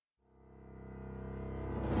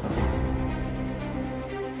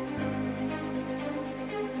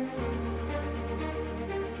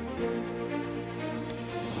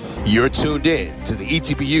You're tuned in to the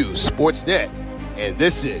ETBU Sportsnet, and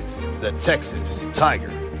this is the Texas Tiger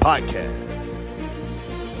Podcast.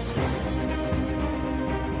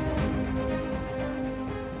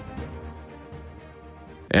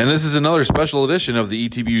 And this is another special edition of the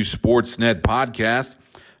ETBU Sportsnet Podcast.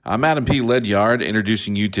 I'm Adam P. Ledyard,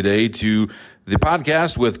 introducing you today to the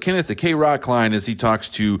podcast with Kenneth the K-Rock Klein as he talks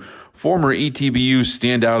to former ETBU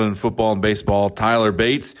standout in football and baseball, Tyler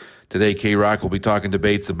Bates. Today, K-Rock will be talking to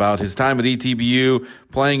Bates about his time at ETBU,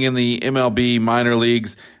 playing in the MLB minor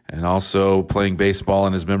leagues, and also playing baseball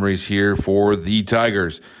and his memories here for the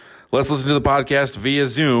Tigers. Let's listen to the podcast via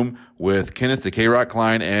Zoom with Kenneth the K-Rock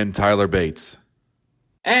Klein and Tyler Bates.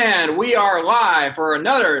 And we are live for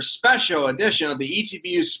another special edition of the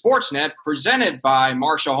ETBU Sportsnet presented by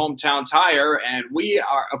Marshall Hometown Tire. And we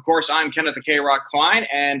are, of course, I'm Kenneth the K-Rock Klein,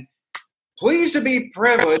 and pleased to be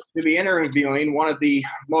privileged to be interviewing one of the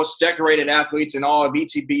most decorated athletes in all of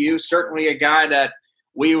ETBU, certainly a guy that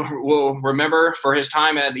we will remember for his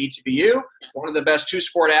time at ETBU, one of the best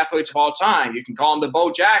two-sport athletes of all time. You can call him the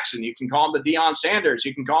Bo Jackson. You can call him the Deion Sanders.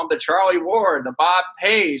 You can call him the Charlie Ward, the Bob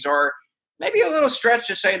Hayes, or maybe a little stretch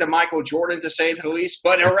to say the Michael Jordan, to say the least.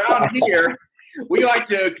 But around here, we like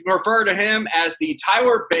to refer to him as the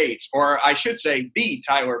Tyler Bates, or I should say the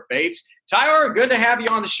Tyler Bates. Tyler, good to have you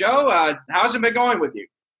on the show. How's it been going with you?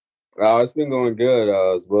 It's been going good,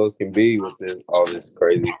 as well as can be with all this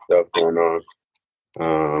crazy stuff going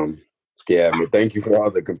on. Thank you for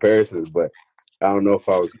all the comparisons, but I don't know if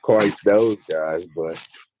I was quite those guys, but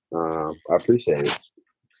I appreciate it.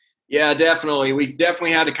 Yeah, definitely. We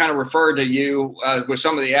definitely had to kind of refer to you with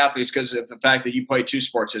some of the athletes because of the fact that you play two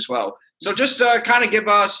sports as well. So just kind of give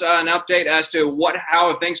us an update as to how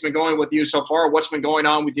have things been going with you so far? What's been going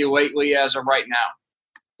on with you lately as of right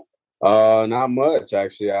now? Not much,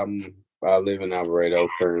 actually. I live in Alvarado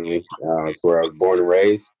currently. It's where I was born and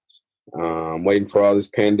raised. I'm waiting for all this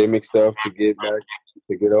pandemic stuff to get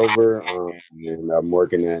over. And I'm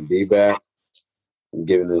working at DBAC. I'm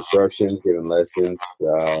giving instructions, giving lessons.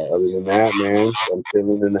 Other than that, man, I'm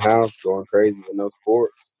chilling in the house, going crazy with no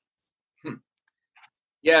sports.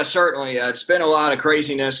 Yeah, certainly. It's been a lot of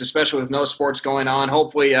craziness, especially with no sports going on.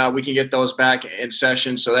 Hopefully we can get those back in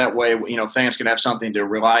session so that way, fans can have something to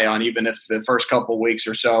rely on, even if the first couple of weeks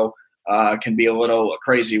or so can be a little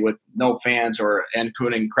crazy with no fans or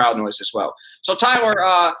including crowd noise as well. So, Tyler,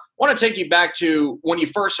 I want to take you back to when you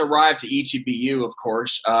first arrived to ETBU, of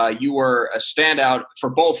course. You were a standout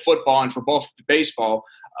for both football and for both baseball.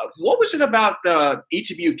 What was it about the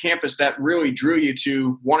ETBU campus that really drew you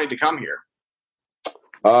to wanting to come here?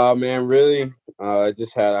 Man, really, I had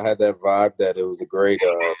that vibe that it was a great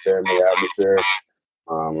family atmosphere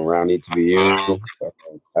around ETBU.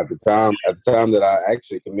 At the time that I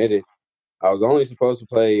actually committed, I was only supposed to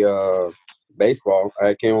play baseball.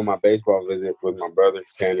 I came on my baseball visit with my brother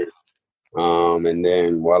Tanner, and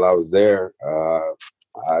then while I was there, I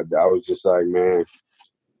was just like, man,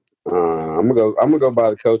 I'm gonna go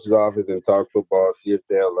by the coach's office and talk football, see if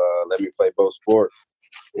they'll let me play both sports.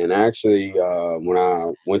 And actually, when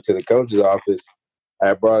I went to the coach's office,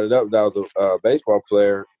 I brought it up that I was a baseball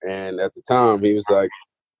player. And at the time, he was like,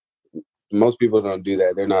 most people don't do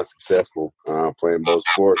that. They're not successful playing both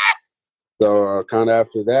sports. So kind of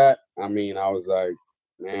after that, I was like,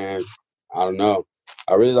 man, I don't know.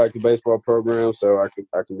 I really like the baseball program, so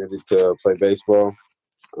I committed to play baseball.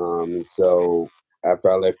 And so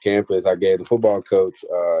after I left campus, I gave the football coach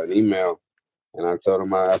an email. And I told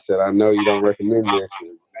him, I said, I know you don't recommend this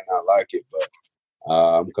and you may not like it, but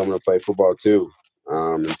I'm coming to play football too.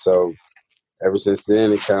 And so ever since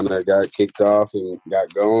then, it kind of got kicked off and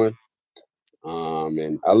got going.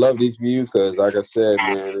 And I love ETBU because, like I said,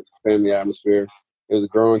 man, it's a family atmosphere. It was a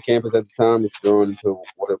growing campus at the time. It's growing into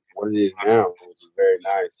what it is now, which is very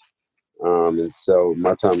nice. And so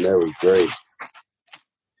my time there was great.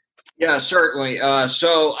 Yeah, certainly.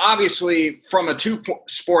 So obviously, from a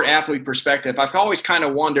two-sport athlete perspective, I've always kind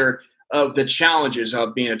of wondered of the challenges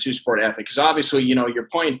of being a two-sport athlete. Because obviously, you're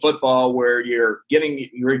playing football where you're getting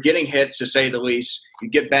hit, to say the least. You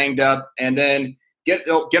get banged up, and then get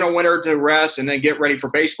a winter to rest, and then get ready for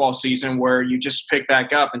baseball season where you just pick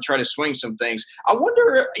back up and try to swing some things. I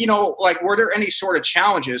wonder, were there any sort of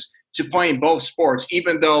challenges to playing both sports,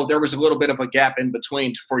 even though there was a little bit of a gap in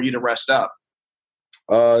between for you to rest up?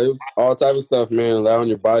 It was all type of stuff, man. Allowing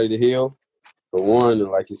your body to heal, for one.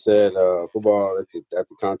 And like you said, football,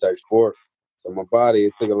 that's a contact sport. So my body,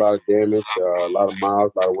 it took a lot of damage, a lot of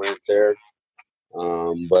miles, a lot of wear and tear.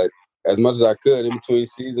 But as much as I could in between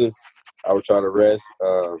seasons, I would try to rest,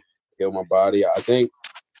 heal my body. I think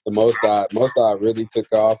the most I really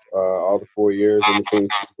took off all the 4 years in between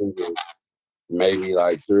seasons maybe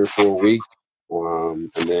like 3 or 4 weeks,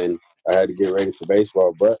 and then I had to get ready for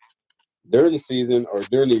baseball. But during the season or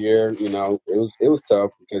during the year, it was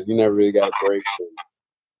tough because you never really got a break from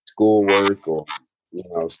schoolwork or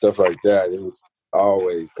stuff like that. It was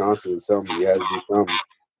always constantly something. You had to do something.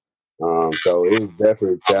 So it was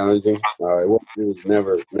definitely challenging. It was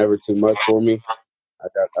never too much for me.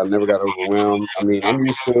 I never got overwhelmed. I mean, I'm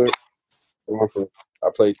used to it. I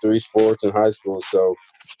played 3 sports in high school, so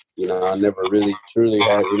I never really truly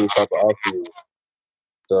had any type of off season.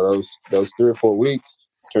 So those 3 or 4 weeks,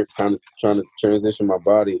 kind of trying to transition my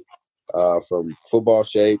body from football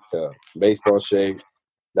shape to baseball shape.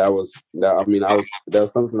 That was something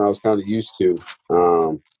I was kind of used to.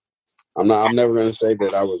 I'm never going to say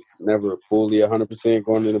that I was never fully 100%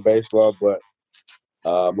 going into baseball, but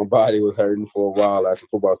my body was hurting for a while after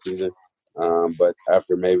football season. But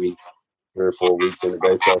after maybe 3 or 4 weeks in the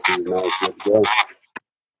baseball season, now it's good to go.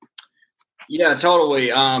 Yeah,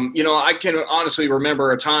 totally. I can honestly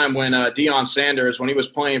remember a time when Deion Sanders, when he was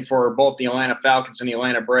playing for both the Atlanta Falcons and the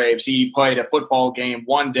Atlanta Braves, he played a football game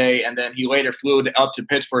one day, and then he later flew up to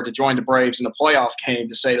Pittsburgh to join the Braves in the playoff game,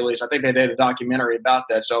 to say the least. I think they did a documentary about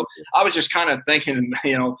that. So I was just kind of thinking,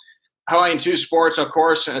 playing 2 sports, of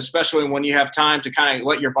course, and especially when you have time to kind of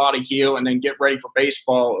let your body heal and then get ready for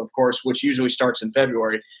baseball, of course, which usually starts in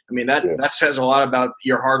February. I mean, that says a lot about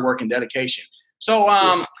your hard work and dedication. So,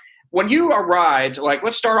 when you arrived,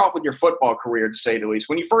 let's start off with your football career, to say the least.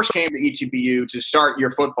 When you first came to ETBU to start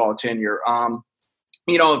your football tenure,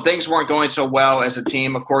 things weren't going so well as a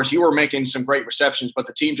team. Of course, you were making some great receptions, but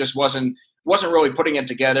the team just wasn't really putting it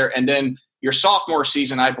together. And then your sophomore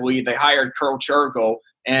season, I believe, they hired Coach Ergel,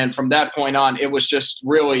 and from that point on, it was just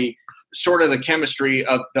really sort of the chemistry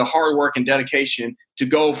of the hard work and dedication to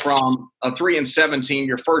go from a 3-7 team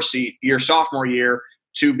your sophomore year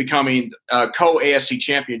to becoming co-ASC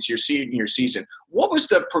champions your senior season. What was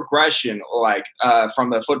the progression like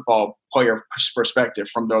from a football player perspective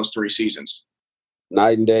from those 3 seasons?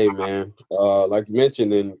 Night and day, man. Like you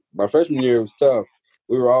mentioned, in my freshman year, it was tough.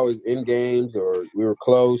 We were always in games, or we were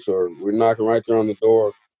close, or we were knocking right there on the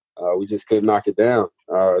door. We just couldn't knock it down.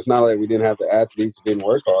 It's not like we didn't have the athletes who didn't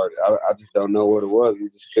work hard. I just don't know what it was. We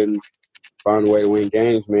just couldn't find a way to win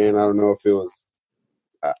games, man. I don't know if it was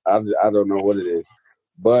I don't know what it is.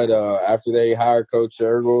 But after they hired Coach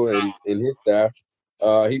Ergel and his staff,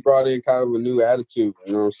 he brought in kind of a new attitude.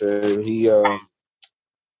 You know what I'm saying?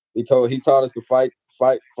 He taught us to fight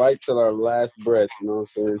till our last breath. You know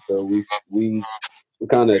what I'm saying? So we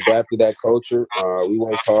kind of adapted that culture. We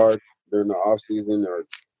worked hard during the off season or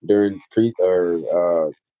during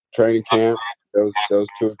training camp. Those 2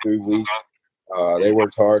 or 3 weeks, they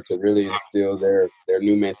worked hard to really instill their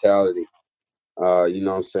new mentality. You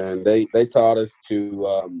know what I'm saying? They taught us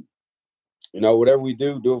to, whatever we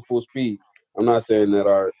do it full speed. I'm not saying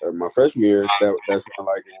that my freshman year, that's not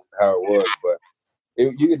like how it was, but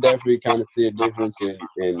you could definitely kind of see a difference in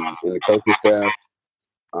the coaching staff.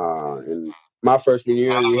 In my freshman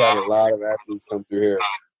year, we had a lot of athletes come through here,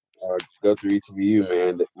 go through ETBU,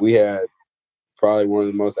 man. We had probably one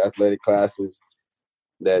of the most athletic classes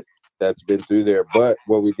that's been through there. But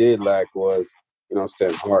what we did lack was,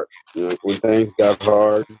 heart. When things got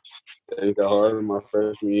hard in my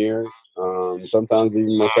freshman year. Sometimes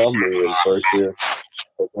even my sophomore year, the first year,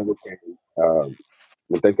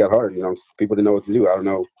 when things got hard, people didn't know what to do. I don't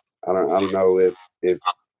know if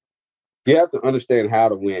you have to understand how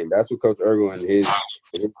to win. That's what Coach Ergel and his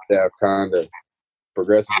staff kind of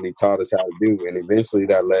progressively taught us how to do, and eventually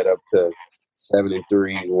that led up to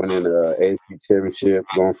 7-3, winning the AFC championship.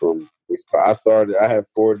 Going from I had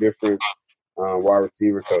 4 different wide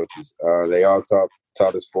receiver coaches. They all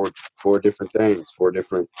taught us four different things, 4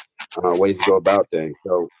 different ways to go about things.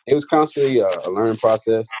 So it was constantly a learning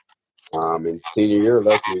process. And senior year,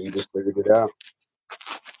 luckily, we just figured it out.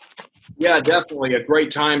 Yeah, definitely a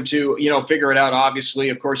great time to, figure it out. Obviously,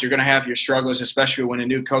 of course, you're going to have your struggles, especially when a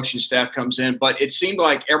new coaching staff comes in. But it seemed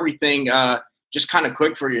like everything just kind of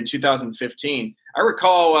clicked for you in 2015. I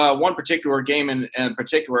recall one particular game in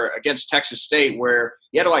particular against Texas State where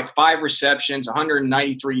you had 5 receptions,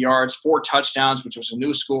 193 yards, 4 touchdowns, which was a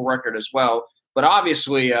new school record as well. But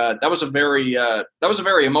obviously, that was a very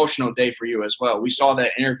emotional day for you as well. We saw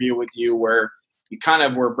that interview with you where you kind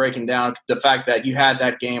of were breaking down the fact that you had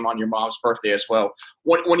that game on your mom's birthday as well.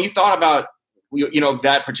 When you thought about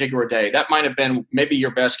that particular day, that might have been maybe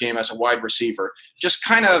your best game as a wide receiver. Just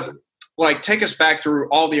kind of take us back through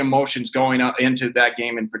all the emotions going into that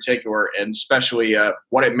game in particular, and especially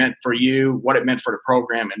what it meant for you, what it meant for the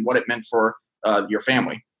program, and what it meant for your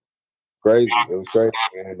family. Crazy. It was crazy.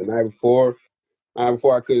 And the night before,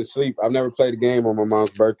 before I couldn't sleep. I've never played a game on my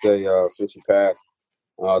mom's birthday since she passed.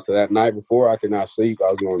 So that night before, I could not sleep.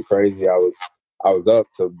 I was going crazy. I was up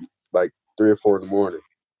to like 3 or 4 in the morning.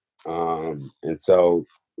 And so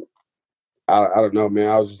I don't know, man.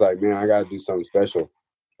 I was just like, man, I got to do something special.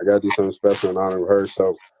 I got to do something special in honor of her.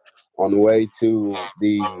 So on the way to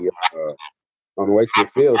the field, on the way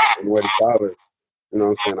to college, you know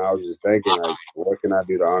what I'm saying, I was just thinking, like, what can I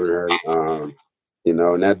do to honor her?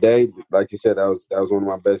 And that day, like you said, that was one of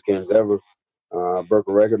my best games ever. I broke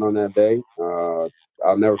a record on that day.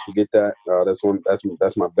 I'll never forget that.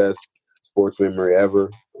 That's my best sports memory ever.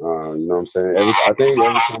 You know what I'm saying? I think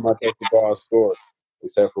every time I touch the ball, I score,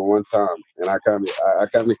 except for one time, and I kind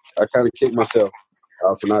of kicked myself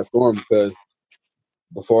for not scoring because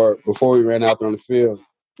before we ran out there on the field,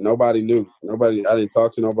 nobody knew. I didn't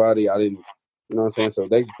talk to nobody. I didn't, you know what I'm saying? So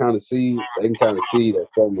they can kind of see that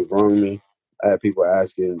something was wrong with me. I had people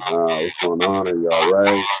asking, what's going on? Are you all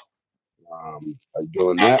right? Are you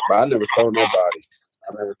doing that? But I never told nobody.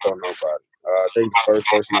 I think the first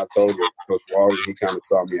person I told was Coach Walden. He kind of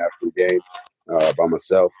saw me after the game by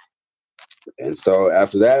myself. And so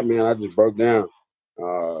after that, man, I just broke down.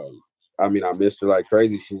 I missed her like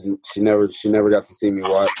crazy. She never got to see me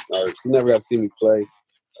watch. She never got to see me play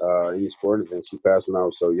any sport event. She passed when I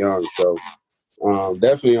was so young. So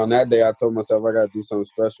definitely on that day, I told myself I got to do something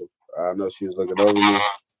special. I know she was looking over me.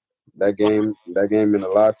 That game meant a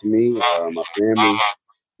lot to me, my family.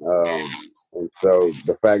 And so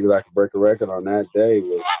the fact that I could break a record on that day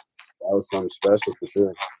was something special for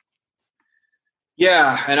sure.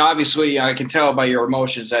 Yeah, and obviously I can tell by your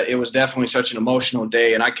emotions that it was definitely such an emotional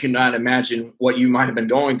day, and I cannot imagine what you might have been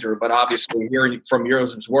going through. But obviously hearing from your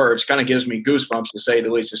words kind of gives me goosebumps, to say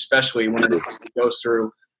the least, especially when it goes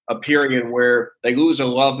through a period where they lose a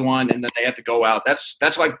loved one and then they have to go out.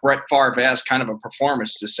 That's like Brett Favre-esque kind of a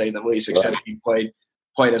performance, to say the least, except he played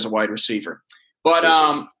as a wide receiver. But,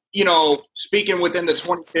 speaking within the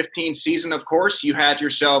 2015 season, of course, you had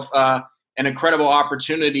yourself an incredible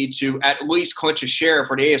opportunity to at least clinch a share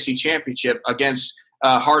for the AFC Championship against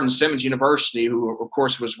Hardin-Simmons University, who, of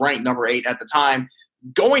course, was ranked number 8 at the time.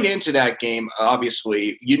 Going into that game,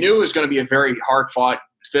 obviously, you knew it was going to be a very hard-fought,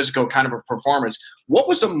 physical kind of a performance. What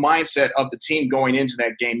was the mindset of the team going into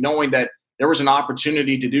that game, knowing that there was an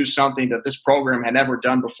opportunity to do something that this program had never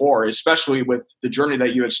done before, especially with the journey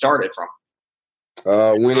that you had started from?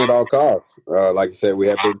 Win at all costs. Like I said, we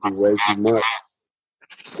have been through way too much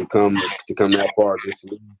to come that far just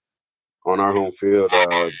on our home field.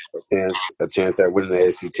 A chance at winning the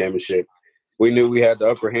AFC Championship. We knew we had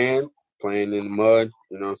the upper hand playing in the mud.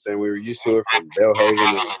 You know what I'm saying? We were used to it from Belhaven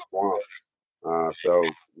and Swamp. So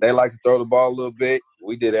they like to throw the ball a little bit.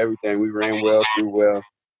 We did everything. We ran well, threw well.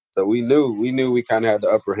 So we knew we kind of had the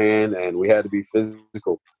upper hand, and we had to be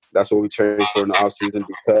physical. That's what we trained for in the offseason,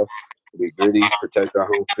 be tough, be gritty, protect our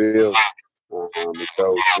home field. And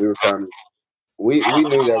so we were we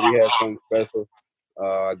knew that we had something special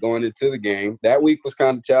going into the game. That week was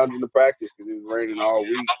kind of challenging to practice because it was raining all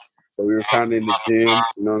week. So we were kind of in the gym,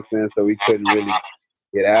 you know what I'm saying? So we couldn't really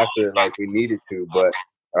get after it like we needed to. But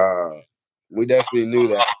we definitely knew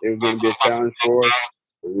that it was going to be a challenge for us.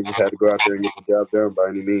 And we just had to go out there and get the job done by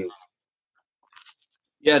any means.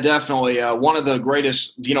 Yeah, definitely. One of the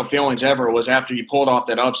greatest, feelings ever was after you pulled off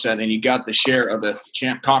that upset and you got the share of the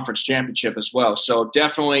conference championship as well. So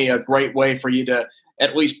definitely a great way for you to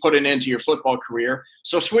at least put it into your football career.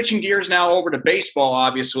 So switching gears now over to baseball,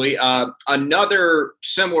 obviously, another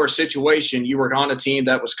similar situation. You were on a team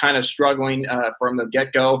that was kind of struggling from the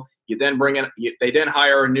get-go. You then they then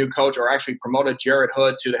hire a new coach, or actually promoted Jared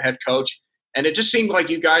Hood to the head coach. And it just seemed like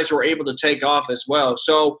you guys were able to take off as well.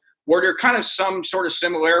 So were there kind of some sort of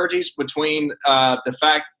similarities between the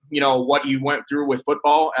fact, what you went through with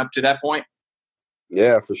football up to that point?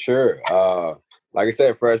 Yeah, for sure. Like I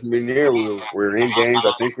said, freshman year, we were in games.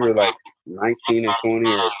 I think we were like 19 and 20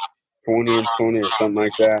 or 20 and 20 or something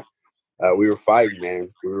like that. We were fighting, man.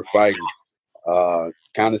 We were fighting.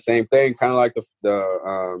 Kind of same thing, kind of like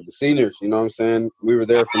the seniors, you know what I'm saying? We were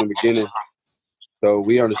there from the beginning. So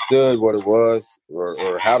we understood what it was or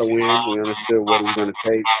how to win. We understood what it was going to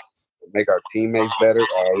take to make our teammates better.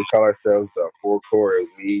 We call ourselves the 4 core, as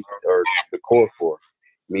me, or the core 4.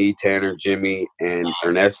 Me, Tanner, Jimmy, and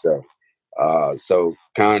Ernesto. So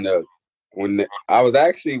kind of when I was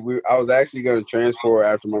actually going to transfer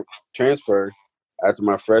after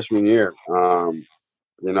my freshman year.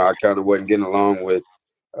 I kind of wasn't getting along with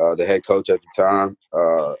the head coach at the time.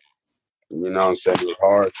 It was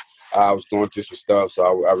hard. I was going through some stuff,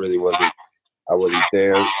 so I really wasn't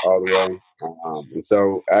there all the way. And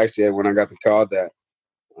so actually when I got the call that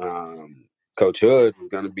Coach Hood was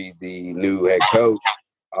going to be the new head coach,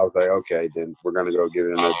 I was like, okay, then we're going to go give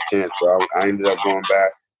it another chance. But I ended up going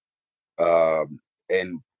back,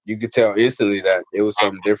 and you could tell instantly that it was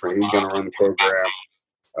something different. He was going to run the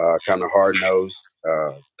program, kind of hard-nosed,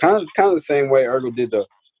 kind of the same way Urkel did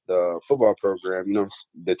the football program,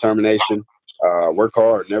 determination, work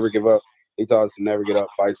hard, never give up. He taught us to never get up,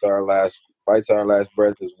 fights our last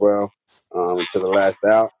breath as well, until the last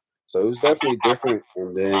out. So it was definitely different.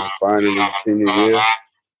 And then finally, senior year,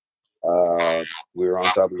 we were on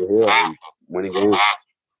top of the hill and winning games.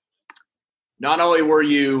 Not only were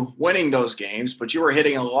you winning those games, but you were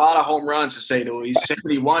hitting a lot of home runs, to say the least,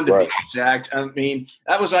 71 to be exact. I mean,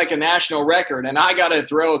 that was like a national record, and I got to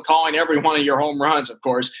thrill calling every one of your home runs, of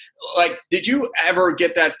course. Like, did you ever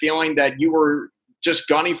get that feeling that you were just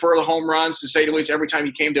gunning for the home runs, to say the least, every time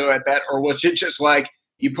you came to at bat, or was it just like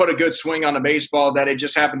you put a good swing on the baseball that it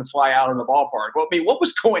just happened to fly out of the ballpark? Well, I mean, what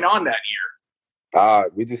was going on that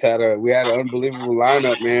year? We just had an unbelievable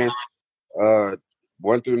lineup, man.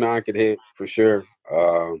 1 through 9 could hit for sure.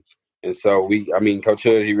 And so Coach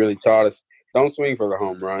Hood, he really taught us, don't swing for the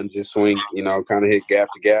home run, just swing, kind of hit gap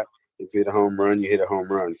to gap. If you hit a home run, you hit a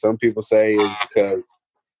home run. Some people say it's because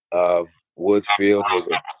of Woods Field was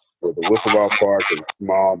a wiffle ball park and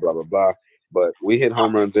small, blah, blah, blah. But we hit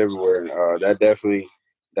home runs everywhere. That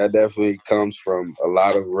definitely comes from a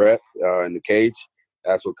lot of rep in the cage.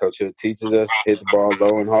 That's what Coach Hood teaches us, hit the ball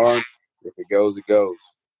low and hard. If it goes, it goes.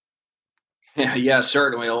 Yeah,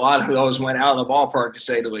 certainly. A lot of those went out of the ballpark, to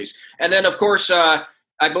say the least. And then, of course, I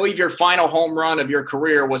believe your final home run of your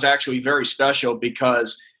career was actually very special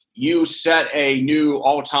because you set a new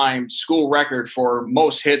all-time school record for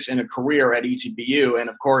most hits in a career at ETBU. And,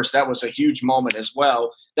 of course, that was a huge moment as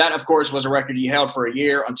well. That, of course, was a record you held for a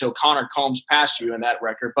year until Connor Combs passed you in that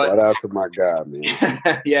record. But shout out to my guy,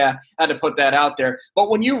 man. Yeah, had to put that out there. But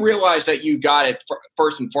when you realized that you got it,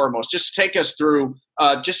 first and foremost, just take us through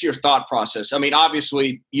just your thought process. I mean,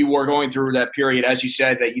 obviously, you were going through that period, as you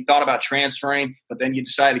said, that you thought about transferring, but then you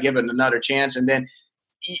decided to give it another chance. And then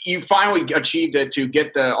you finally achieved it to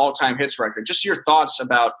get the all-time hits record. Just your thoughts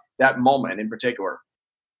about that moment in particular.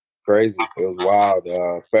 Crazy. It was wild,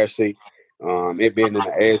 especially it being in the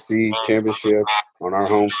AFC Championship on our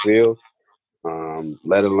home field,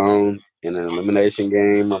 let alone in an elimination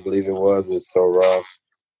game, I believe it was with So Ross.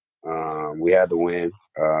 We had to win.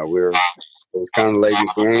 It was kind of late in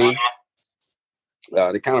the game.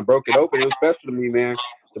 They kind of broke it open. It was special to me, man,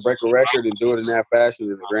 to break a record and do it in that fashion,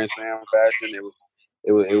 in the Grand Slam fashion. It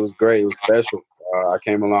was great. It was special. I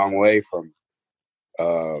came a long way from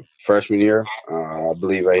freshman year. I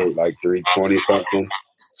believe I hit like 320 something.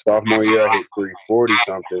 Sophomore year, I hit 340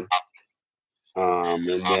 something. And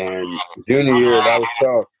then junior year, that was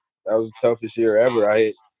tough. That was the toughest year ever.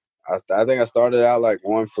 I think I started out like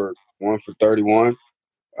 1 for 31.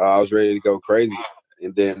 I was ready to go crazy,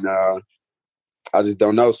 and then I just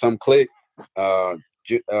don't know. Some click. Coach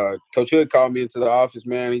Hood called me into the office,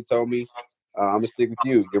 man. He told me, "I'm gonna stick with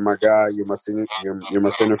you. You're my guy. You're my center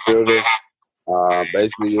fielder.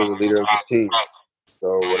 Basically, you're the leader of this team.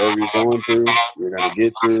 So whatever you're going through, you're gonna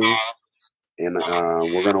get through, and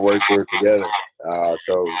we're gonna work through it together."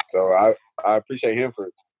 So I appreciate him for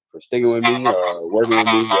sticking with me, working with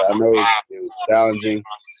me. I know it was challenging.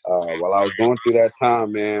 While I was going through that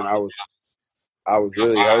time, man, I was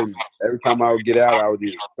really hurting. Every time I would get out, I would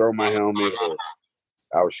either throw my helmet or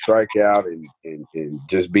I would strike out and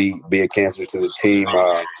just be a cancer to the team.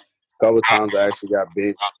 A couple of times I actually got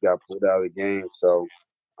benched, got pulled out of the game. So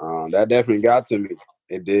that definitely got to me.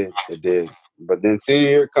 It did. But then senior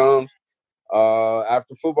year comes.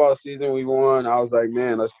 After football season, we won. I was like,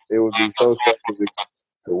 man, it would be so special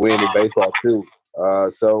to win in baseball too.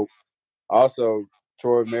 So also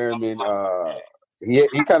Troy Merriman, he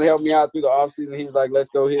kind of helped me out through the offseason. He was like, let's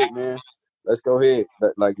go hit, man. Let's go hit.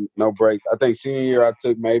 Like, no breaks. I think senior year I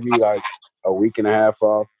took maybe like a week and a half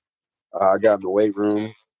off. I got in the weight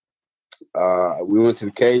room. We went to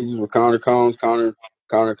the cages with Connor Combs. Connor,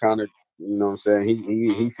 you know what I'm saying?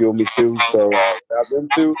 He fueled me too. So without them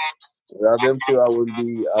two,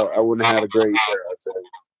 I wouldn't have had a great year, I'd say.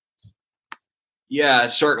 Yeah,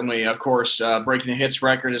 certainly. Of course, breaking the hits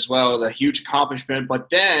record as well, the huge accomplishment. But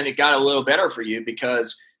then it got a little better for you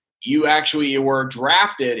because you actually were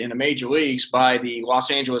drafted in the major leagues by the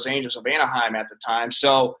Los Angeles Angels of Anaheim at the time.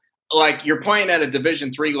 So, like, you're playing at a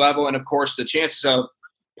Division III level, and, of course, the chances of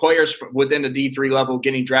players within the D3 level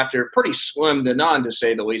getting drafted are pretty slim to none, to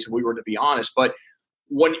say the least, if we were to be honest. But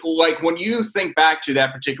when you think back to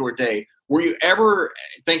that particular day, were you ever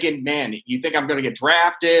thinking, man, you think I'm going to get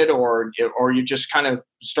drafted, or you just kind of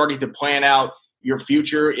starting to plan out, your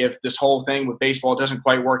future if this whole thing with baseball doesn't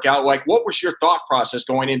quite work out? Like, what was your thought process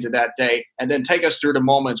going into that day? And then take us through the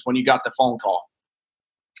moments when you got the phone call.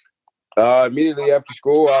 Immediately after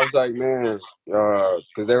school, I was like, man,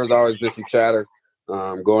 because there was always been some chatter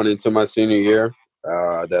going into my senior year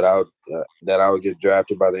that I would get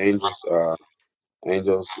drafted by the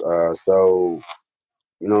Angels. So,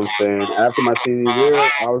 you know what I'm saying? After my senior year,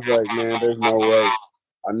 I was like, man, there's no way.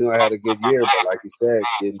 I knew I had a good year, but like you said,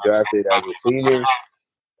 getting drafted as a senior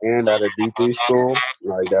and at a D3 school,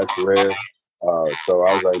 like that's rare. So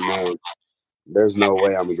I was like, man, there's no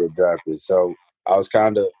way I'm gonna get drafted. So I was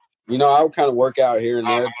kind of, I would kind of work out here and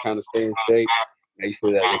there to kind of stay in shape, make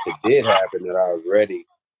sure that if it did happen, that I was ready.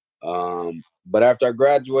 But after I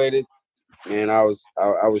graduated, man, I was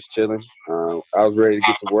chilling. I was ready to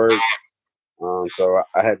get to work. So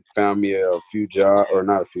I had found me a few jobs, or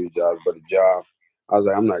not a few jobs, but a job. I was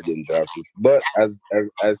like, I'm not getting drafted. But as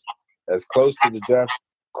close to the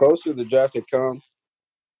draft had come,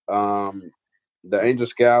 the Angel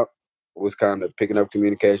Scout was kind of picking up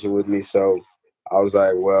communication with me. So I was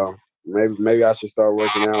like, well, maybe I should start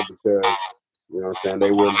working out because, you know what I'm saying,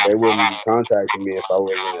 they wouldn't be contacting me if I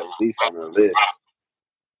wasn't at least on their list.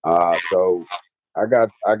 So I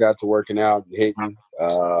got to working out and hitting.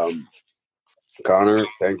 Connor,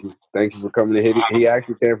 thank you for coming to hit it. He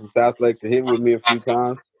actually came from South Lake to hit with me a few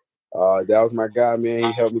times. That was my guy, man.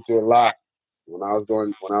 He helped me through a lot when I was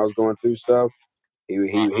going through stuff. He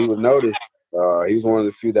would notice. He was one of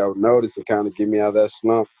the few that would notice and kind of get me out of that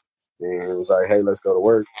slump. And it was like, hey, let's go to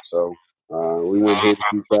work. So we went and hit a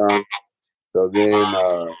few times. So then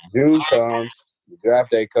June comes, the draft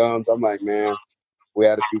day comes. I'm like, man, we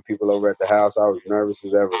had a few people over at the house. I was nervous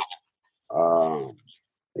as ever.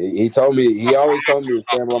 He always told me to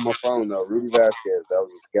stand by my phone, though. Rudy Vasquez, that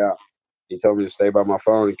was a scout. He told me to stay by my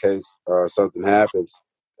phone in case something happens.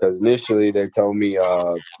 Because initially they told me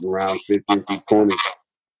around 15 through 20.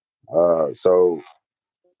 So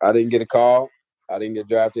I didn't get a call. I didn't get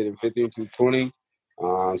drafted in 15 through 20.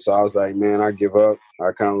 So I was like, man, I give up.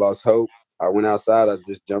 I kind of lost hope. I went outside. I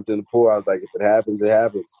just jumped in the pool. I was like, if it happens, it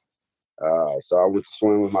happens. So I went to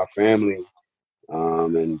swim with my family.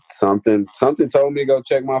 And something told me to go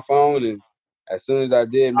check my phone. And as soon as I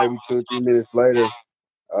did, maybe 2 or 3 minutes later,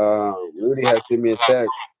 Rudy had sent me a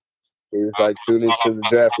text. He was like, tune into the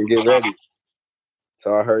draft and get ready.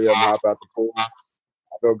 So I hurry up and hop out the pool.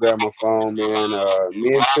 I go grab my phone, man.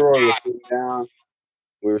 Me and Troy were sitting down.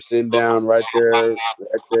 We were sitting down right there,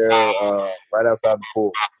 right outside the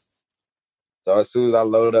pool. So as soon as I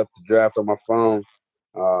loaded up the draft on my phone,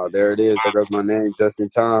 there it is. There goes my name just in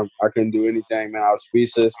time. I couldn't do anything, man. I was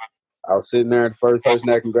speechless. I was sitting there. The first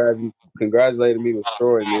person that congratulated me was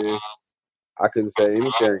Troy, man. I couldn't say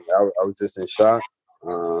anything. I was just in shock.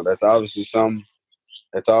 That's obviously something.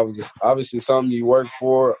 That's obviously something you work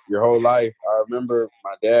for your whole life. I remember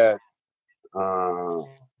my dad.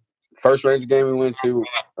 First Ranger game we went to,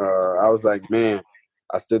 I was like, man.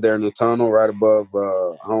 I stood there in the tunnel right above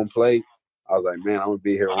home plate. I was like, man, I'm gonna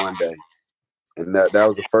be here one day. And that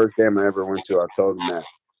was the first game I ever went to. I told him that.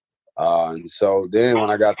 And so then when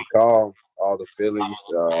I got the call, all the feelings,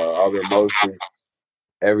 all the emotion,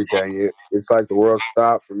 everything, it's like the world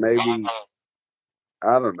stopped for maybe,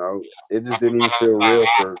 I don't know. It just didn't even feel real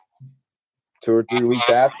for 2 or 3 weeks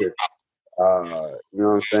after. You know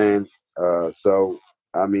what I'm saying? So,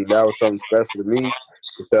 I mean, that was something special to me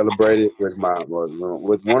to celebrate it with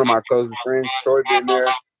one of my closest friends, Troy, being there.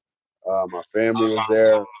 My family was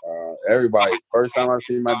there. Everybody. First time I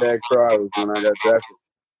seen my dad cry was when I got drafted.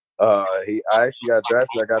 I actually got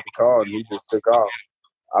drafted. I got the call, and he just took off.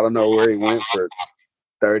 I don't know where he went for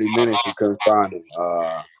 30 minutes. We couldn't find him.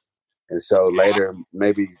 And so later,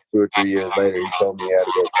 maybe 2 or 3 years later, he told me he had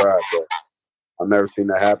to go cry. But I've never seen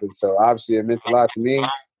that happen. So obviously, it meant a lot to me. It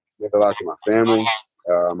meant a lot to my family,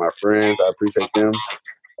 my friends. I appreciate them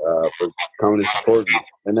for coming and supporting me.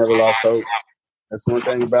 They never lost hope. That's one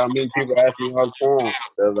thing about me. People ask me all the time.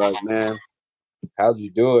 They're like, man, how'd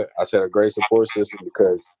you do it? I said a great support system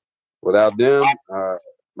because without them,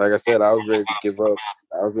 like I said, I was ready to give up.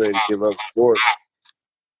 I was ready to give up sports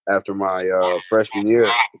after my freshman year,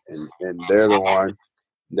 and they're the ones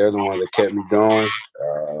that kept me going.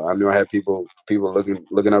 I knew I had people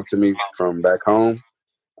looking up to me from back home,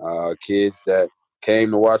 kids that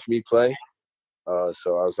came to watch me play.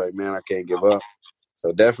 So I was like, man, I can't give up.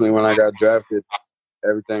 So definitely when I got drafted,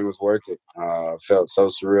 everything was worth it. Felt so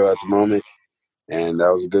surreal at the moment, and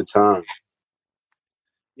that was a good time.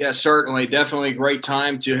 Yeah, certainly. Definitely a great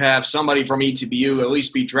time to have somebody from ETBU at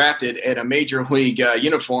least be drafted in a major league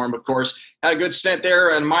uniform. Of course, had a good stint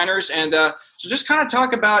there in minors. And so just kind of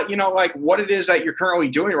talk about, like what it is that you're currently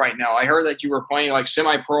doing right now. I heard that you were playing like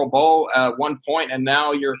semi-pro ball at one point, and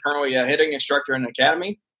now you're currently a hitting instructor in an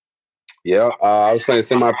academy. Yeah, I was playing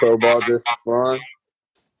semi-pro ball just for fun,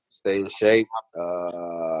 stay in shape.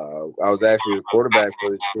 I was actually the quarterback for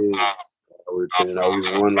the team.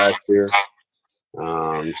 We won last year.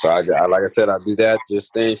 So like I said, I do that, just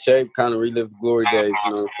stay in shape, kind of relive the glory days,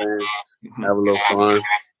 you know what I'm saying? Have a little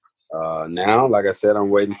fun. Now, like I said, I'm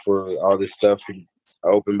waiting for all this stuff to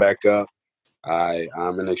open back up.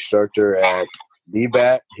 I'm an instructor at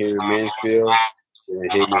DBAT here in Mansfield,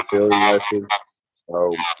 hitting and fielding lessons.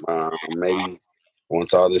 So maybe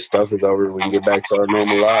once all this stuff is over, we can get back to our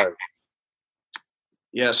normal lives.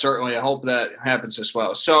 Yeah, certainly. I hope that happens as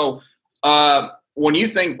well. So, when you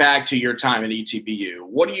think back to your time at ETBU,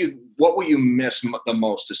 what will you miss the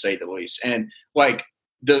most, to say the least? And like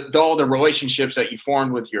all the relationships that you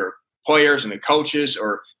formed with your players and the coaches,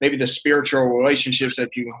 or maybe the spiritual relationships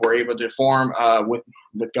that you were able to form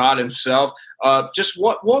with God Himself. Just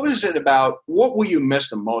what was it about? What will you miss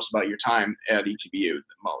the most about your time at ETBU the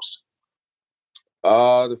most?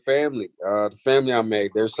 The family I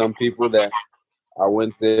made. There's some people that I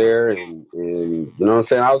went there and you know what I'm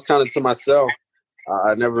saying? I was kind of to myself.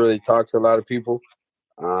 I never really talked to a lot of people.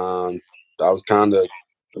 I was kind of,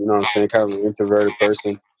 you know what I'm saying, kind of an introverted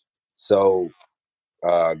person. So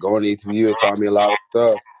going to ETBU, it taught me a lot of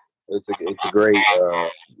stuff. It's a great,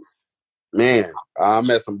 man, I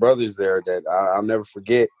met some brothers there that I'll never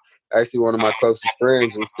forget. Actually, one of my closest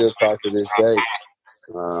friends, we still talk to this day.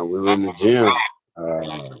 We were in the gym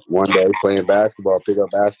one day playing basketball, pick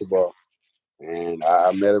up basketball. And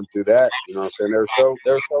I met him through that. You know what I'm saying?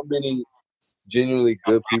 There were so many genuinely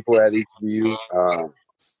good people at ETBU,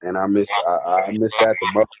 and I miss that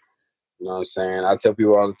the most. You know what I'm saying? I tell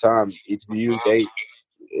people all the time, ETBU,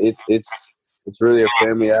 it's really a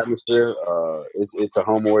family atmosphere. It's a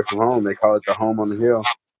home away from home. They call it the home on the hill.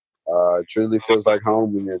 It truly feels like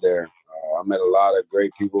home when you're there. I met a lot of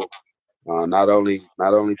great people, not only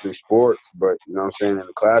through sports, but you know what I'm saying, in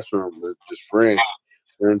the classroom, with just friends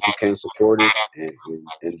who came supportive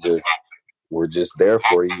and just were just there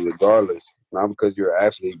for you regardless. Not because you're an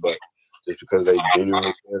athlete, but just because they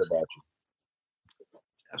genuinely cared about you.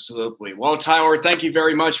 Absolutely. Well, Tyler, thank you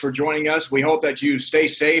very much for joining us. We hope that you stay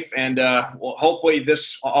safe, and hopefully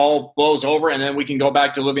this all blows over, and then we can go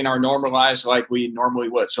back to living our normal lives like we normally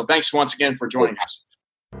would. So thanks once again for joining us.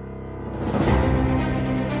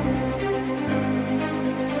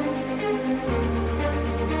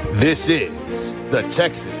 This is the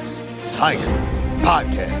Texas Tiger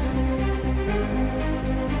Podcast.